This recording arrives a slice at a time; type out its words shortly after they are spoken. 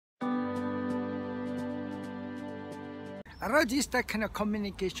Hello, this is Takano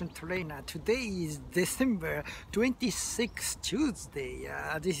communication trainer. Today is December 26th, Tuesday.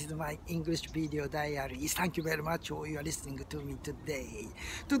 This is my English video diary. Thank you very much for you are listening to me today.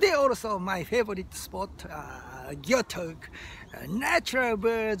 Today also my favorite spot, Gyotok, Natural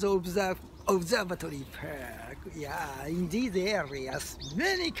Birds Observatory Park. Yeah, in these areas,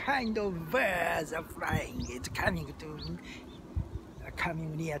 many kind of birds are flying. It's coming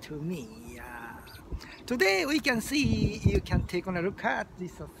near to me. Today we can see, you can take a look at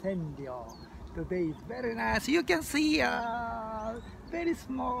this Fumio. Today is very nice. You can see a very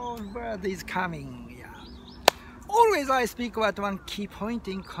small bird is coming. Yeah. Always I speak about one key point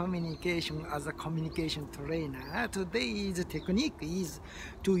in communication as a communication trainer. Today's technique is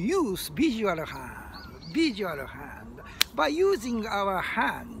to use visual hand. By using our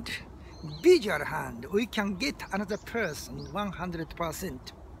hand, visual hand, we can get another person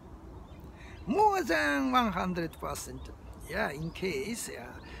 100%. More than 100%. Yeah, in case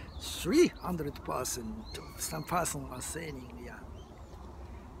 300%. Some person was saying, yeah.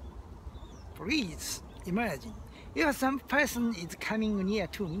 Please imagine if some person is coming near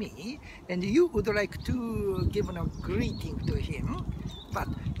to me and you would like to give a greeting to him, but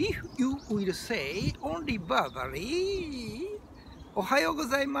if you will say only verbally, "Ohayo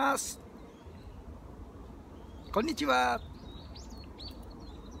gozaimasu," "Konnichiwa,"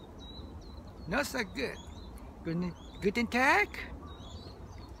 not so good. Guten Tag.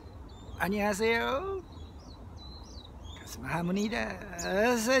 안녕하세요.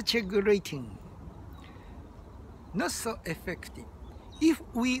 감사합니다. Such a greeting. Not so effective. If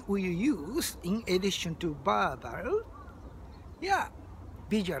we will use, in addition to verbal, yeah,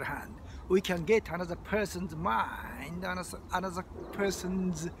 visual hand, we can get another person's mind, another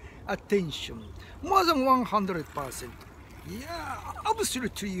person's attention. More than 100%. Yeah,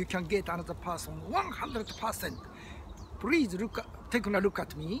 absolutely you can get another person 100%. Please take a look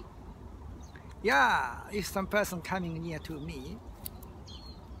at me. Yeah, if some person coming near to me.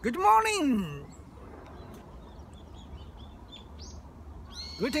 Good morning.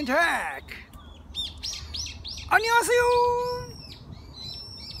 Guten Tag. 안녕하세요.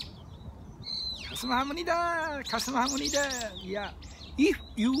 감사합니다. Yeah, if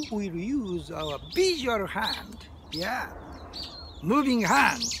you will use our visual hand, yeah, moving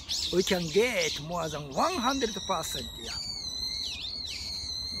hand, we can get more than 100%. Yeah,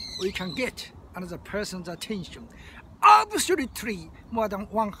 we can get another person's attention. Absolutely more than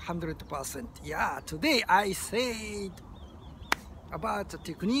 100%. Yeah, today I said about the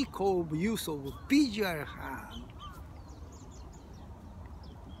technique of use of visual hand.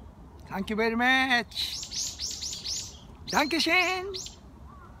 Thank you very much. Dankeschön.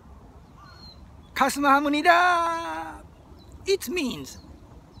 감사합니다. It means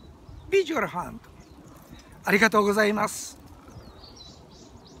visual hand. ありがとうございます.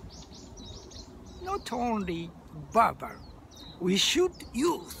 Not only verbal, we should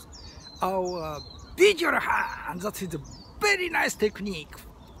use our visual hand. That is a very nice technique.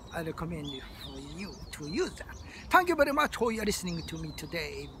 I recommend for you to use that. Thank you very much for your listening to me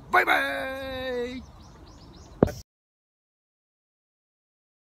today. Bye bye.